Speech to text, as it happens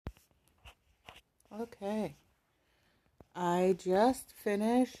Okay. I just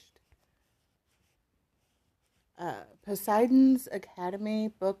finished Poseidon's Academy,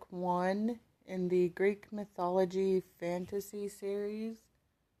 Book 1 in the Greek Mythology Fantasy series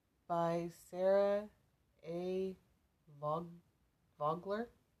by Sarah A. Vogler.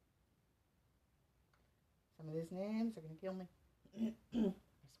 Some of these names are going to kill me. I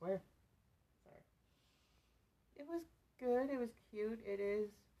swear. Sorry. It was good. It was cute. It is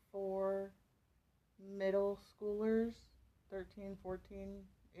for middle schoolers, 13,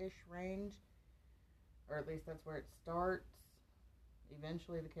 14-ish range. Or at least that's where it starts.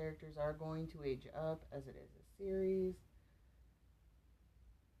 Eventually the characters are going to age up as it is a series.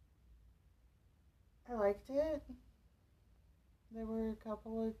 I liked it. There were a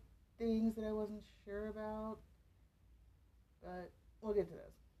couple of things that I wasn't sure about, but we'll get to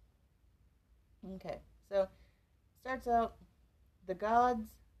those. Okay, so starts out, the gods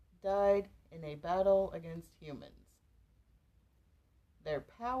died in a battle against humans. Their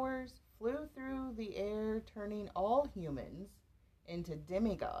powers flew through the air, turning all humans into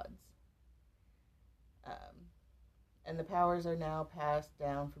demigods. And the powers are now passed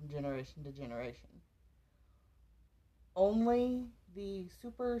down from generation to generation. Only the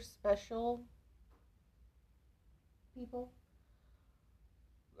super special people,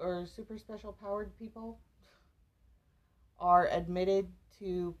 or super special powered people, are admitted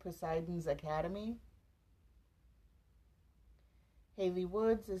to Poseidon's Academy. Hayley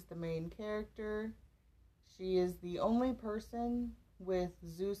Woods is the main character. She is the only person with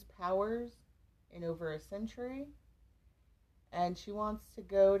Zeus powers in over a century. And she wants to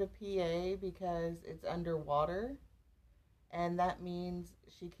go to PA because it's underwater. And that means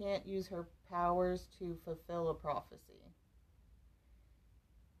she can't use her powers to fulfill a prophecy.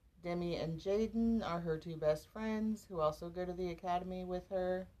 Demi and Jaden are her two best friends who also go to the academy with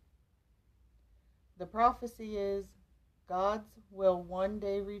her. The prophecy is gods will one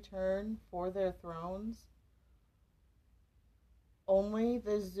day return for their thrones. Only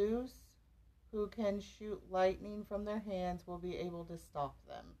the Zeus who can shoot lightning from their hands will be able to stop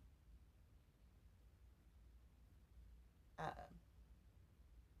them.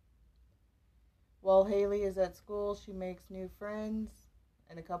 While Hayley is at school, she makes new friends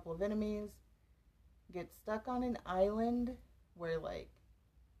and a couple of enemies. Gets stuck on an island where, like,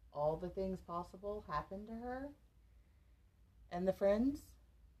 all the things possible happen to her and the friends.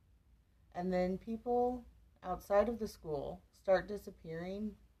 And then people outside of the school start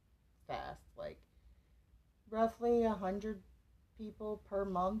disappearing fast, like roughly 100 people per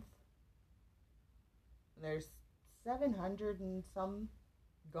month. There's 700 and some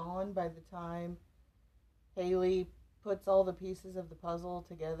gone by the time Hayley puts all the pieces of the puzzle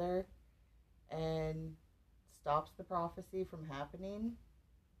together and stops the prophecy from happening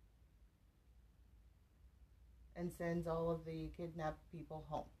and sends all of the kidnapped people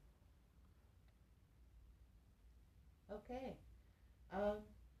home. Okay.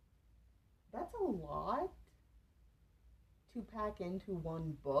 That's a lot to pack into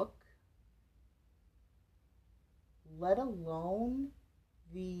one book, let alone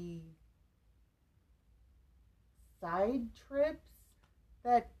the side trips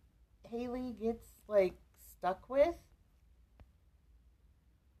that Hayley gets, like, stuck with.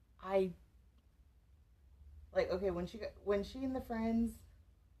 Okay, when she and the friends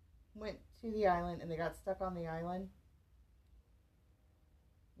went to the island and they got stuck on the island,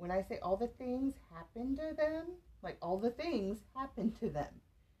 when I say all the things happened to them, like, all the things happened to them.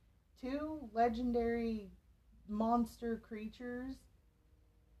 Two legendary monster creatures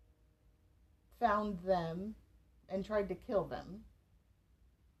found them and tried to kill them.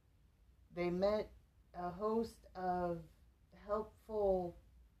 They met a host of helpful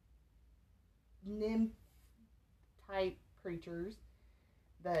nymph type creatures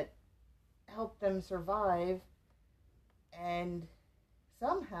that helped them survive, and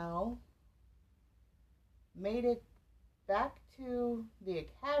somehow made it back to the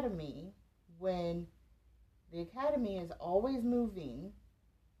academy when the academy is always moving,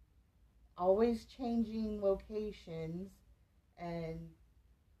 always changing locations, and,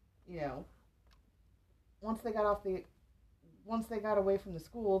 you know, once they got away from the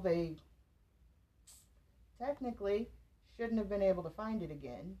school, they technically shouldn't have been able to find it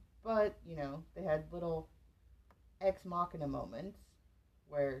again, but, you know, they had little ex machina moments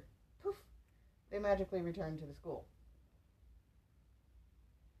where, poof, they magically returned to the school.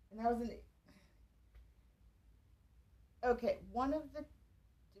 And that was okay, one of the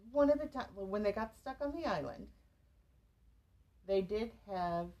time when they got stuck on the island, they did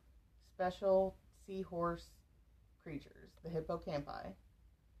have special seahorse creatures, the hippocampi.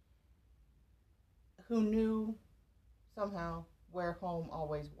 who knew somehow where home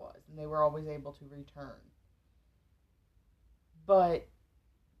always was, and they were always able to return. But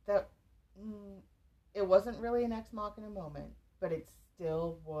that it wasn't really an ex machina moment, but it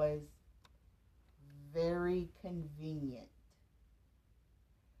still was very convenient,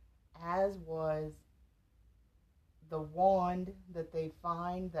 as was the wand that they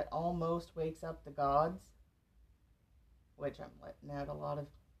find that almost wakes up the gods, which I'm letting out a little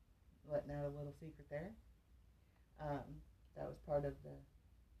secret there. That was part of the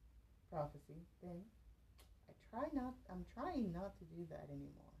prophecy thing. I'm trying not to do that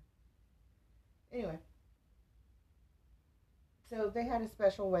anymore. Anyway, so they had a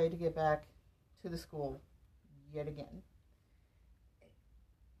special way to get back to the school yet again.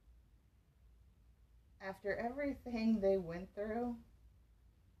 After everything they went through,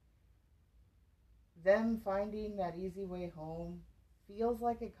 them finding that easy way home feels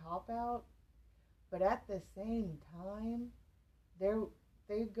like a cop out, but at the same time,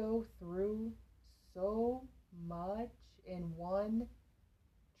 they go through so much in one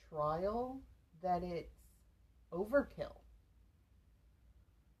trial that it's overkill.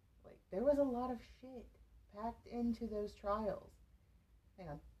 Like, there was a lot of shit packed into those trials. Hang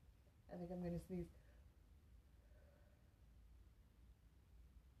on. I think I'm going to sneeze.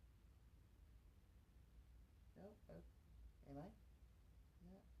 Oh, am I?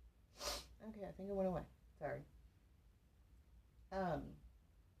 No. Okay, I think it went away. Sorry.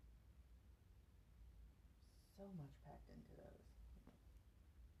 So much packed into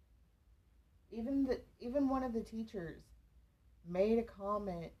those. Even one of the teachers made a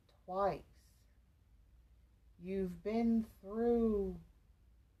comment twice. You've been through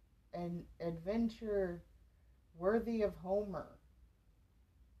an adventure worthy of Homer.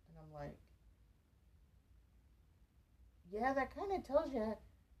 And I'm like, yeah, that kind of tells you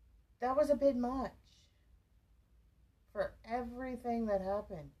that was a bit much for everything that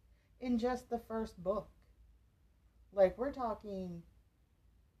happened in just the first book. Like, we're talking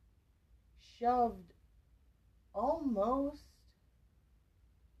shoved almost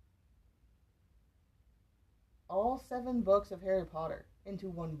all 7 books of Harry Potter into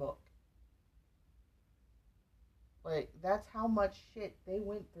one book. Like, that's how much shit they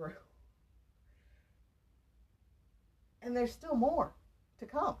went through. And there's still more to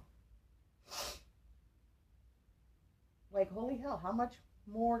come. Like, holy hell, how much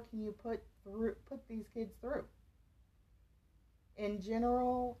more can you put these kids through? In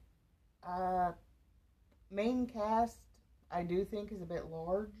general, main cast I do think is a bit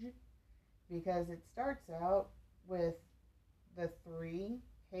large, because it starts out with the 3,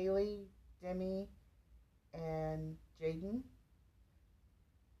 Haley, Demi, and Jaden.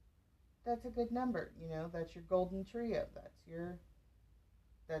 That's a good number, that's your golden trio.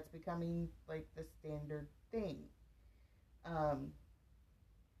 That's becoming like the standard thing.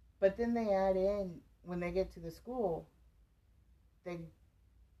 But then they add in, when they get to the school, they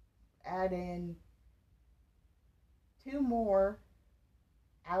add in 2 more,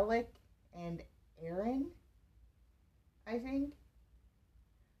 Alec and Aaron, I think.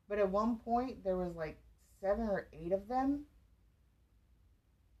 But at one point, there was like 7 or 8 of them.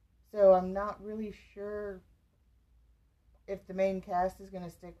 So I'm not really sure if the main cast is going to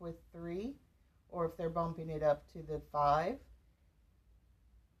stick with 3 or if they're bumping it up to the 5.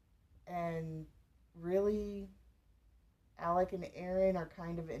 And really, Alec and Aaron are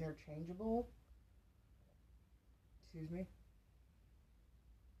kind of interchangeable. Excuse me.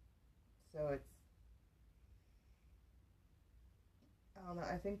 So it's, I don't know,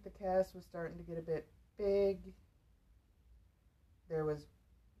 I think the cast was starting to get a bit big. There was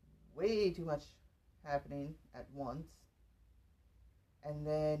way too much happening at once. And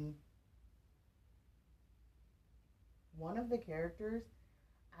then one of the characters,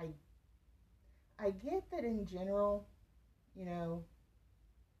 I get that in general,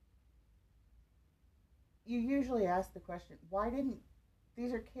 you usually ask the question,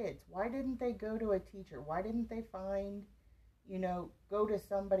 these are kids, why didn't they go to a teacher? Why didn't they find, go to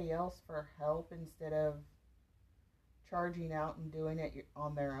somebody else for help instead of charging out and doing it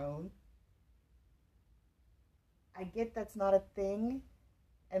on their own? I get that's not a thing,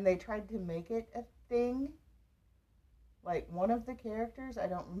 and they tried to make it a thing. Like, one of the characters, I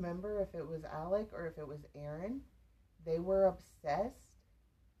don't remember if it was Alec or if it was Aaron, they were obsessed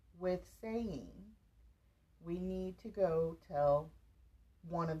with saying, we need to go tell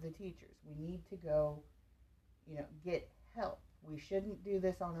one of the teachers. We need to go, get help. We shouldn't do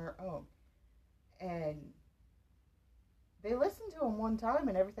this on our own. And they listened to him one time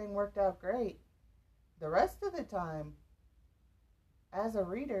and everything worked out great. The rest of the time, as a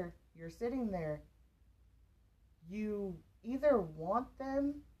reader, you're sitting there you either want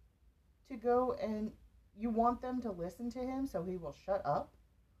them to go and you want them to listen to him so he will shut up,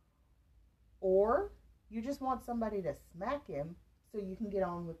 or you just want somebody to smack him so you can get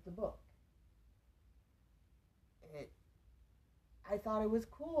on with the book. It, I thought it was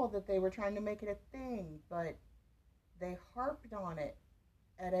cool that they were trying to make it a thing, but they harped on it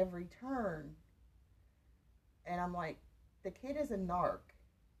at every turn. And I'm like, the kid is a narc.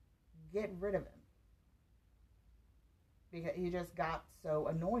 Get rid of him. Because he just got so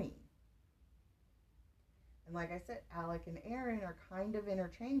annoying. And like I said, Alec and Aaron are kind of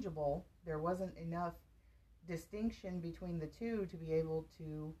interchangeable. There wasn't enough distinction between the two to be able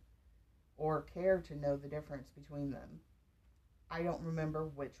to or care to know the difference between them. I don't remember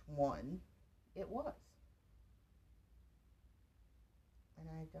which one it was. And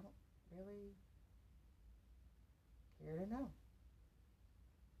I don't really care to know.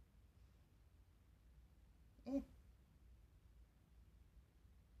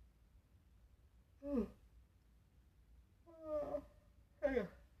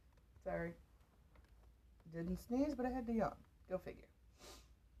 Sorry. Didn't sneeze, but I had to yawn. Go figure.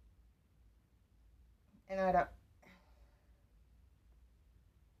 And I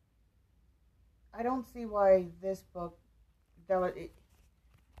don't see why this book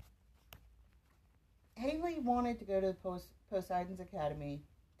Haley wanted to go to Poseidon's Academy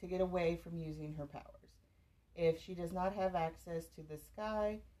to get away from using her powers. If she does not have access to the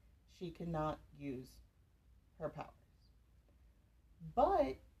sky, she cannot use her powers.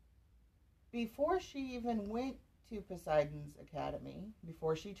 But before she even went to Poseidon's Academy,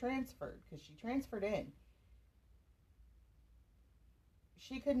 before she transferred, because she transferred in,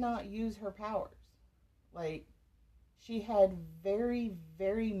 she could not use her powers. Like, she had very,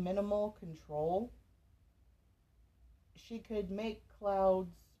 very minimal control. She could make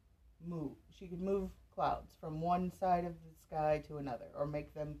clouds move. She could move clouds from one side of the sky to another, or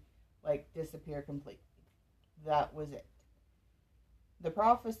make them, like, disappear completely. That was it. The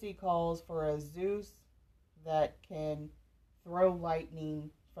prophecy calls for a Zeus that can throw lightning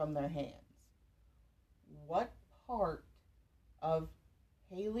from their hands. What part of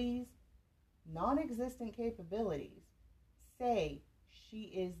Haley's non-existent capabilities say she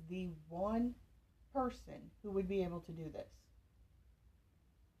is the one person who would be able to do this?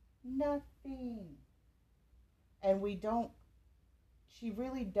 Nothing. And she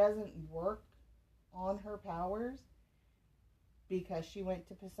really doesn't work on her powers because she went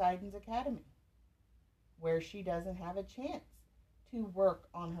to Poseidon's Academy, where she doesn't have a chance to work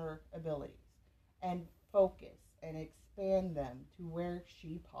on her abilities and focus and expand them to where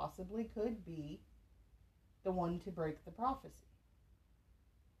she possibly could be the one to break the prophecy.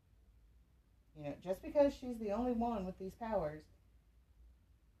 You know, just because she's the only one with these powers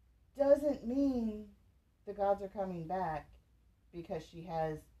doesn't mean the gods are coming back because she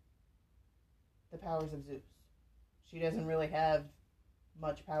has the powers of Zeus. She doesn't really have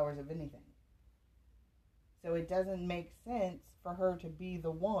much powers of anything. So it doesn't make sense for her to be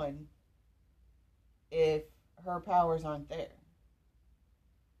the one if her powers aren't there.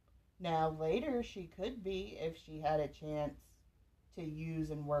 Now, later she could be if she had a chance to use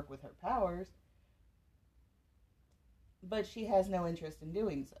and work with her powers. But she has no interest in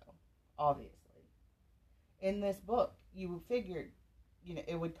doing so, obviously. In this book, you figured,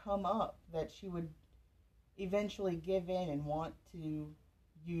 it would come up that she would eventually give in and want to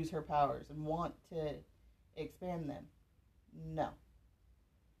use her powers and want to expand them. No.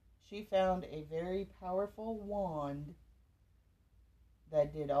 She found a very powerful wand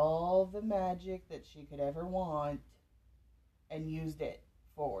that did all the magic that she could ever want and used it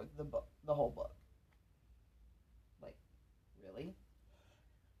for the book, the whole book. Like, really?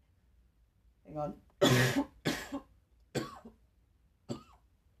 Hang on.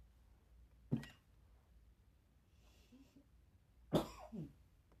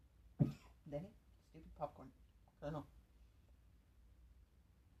 Danny, stupid popcorn kernel.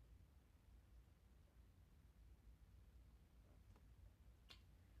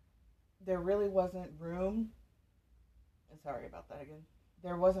 There really wasn't room. Sorry about that again.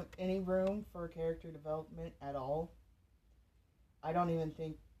 There wasn't any room for character development at all. I don't even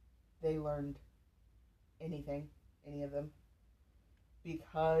think they learned anything, any of them,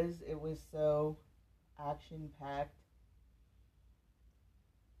 because it was so action-packed.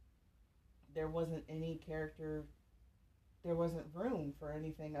 There wasn't any character, there wasn't room for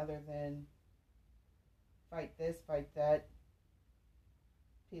anything other than fight this, fight that.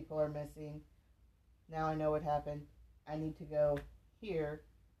 People are missing. Now I know what happened. I need to go here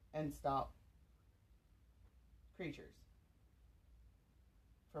and stop creatures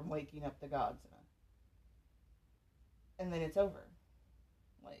from waking up the gods. and then it's over.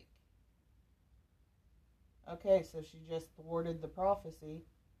 Like, okay, so she just thwarted the prophecy.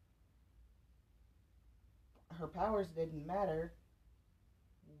 Her powers didn't matter.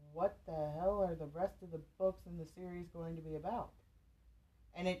 What the hell are the rest of the books in the series going to be about?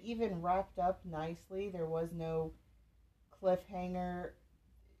 And it even wrapped up nicely. There was no cliffhanger.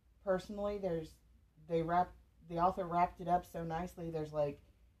 Personally, the author wrapped it up so nicely. There's like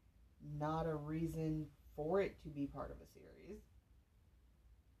not a reason for it to be part of a series,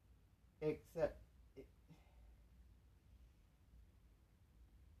 except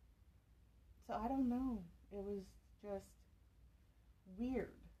so I don't know. It was just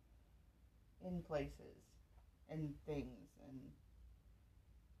weird in places and things, and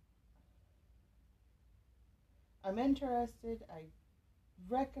I'm interested. I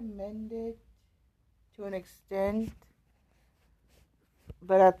recommend it to an extent,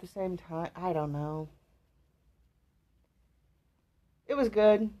 but at the same time, I don't know. It was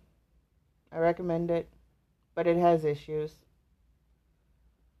good. I recommend it, but it has issues.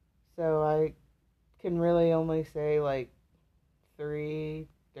 So I can really only say like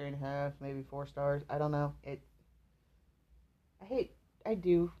 3.5, maybe 4 stars. I don't know. I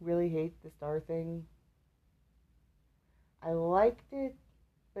do really hate the star thing. I liked it,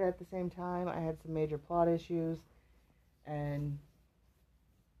 but at the same time, I had some major plot issues, and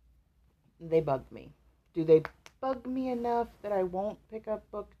they bugged me. Do they bug me enough that I won't pick up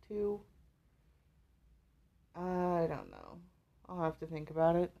book 2? I don't know. I'll have to think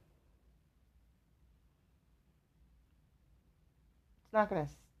about it. It's not going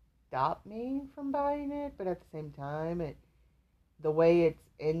to stop me from buying it, but at the same time, the way it's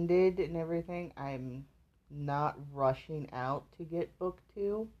ended and everything, I'm not rushing out to get book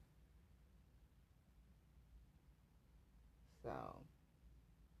 2. So,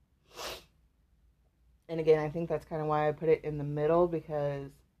 and again, I think that's kind of why I put it in the middle,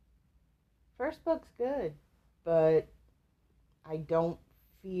 because first book's good, but I don't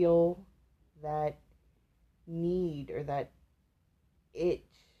feel that need or that itch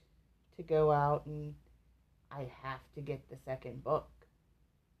to go out and I have to get the second book.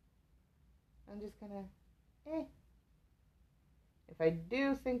 I'm just gonna, If I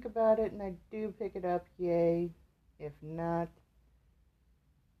do think about it and I do pick it up, yay. If not,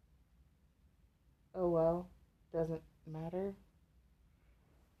 oh well, doesn't matter.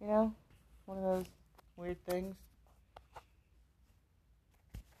 You know, one of those weird things.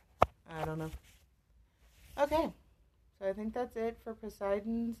 I don't know. Okay, so I think that's it for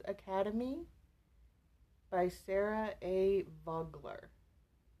Poseidon's Academy by Sarah A. Vogler.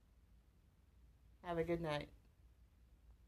 Have a good night.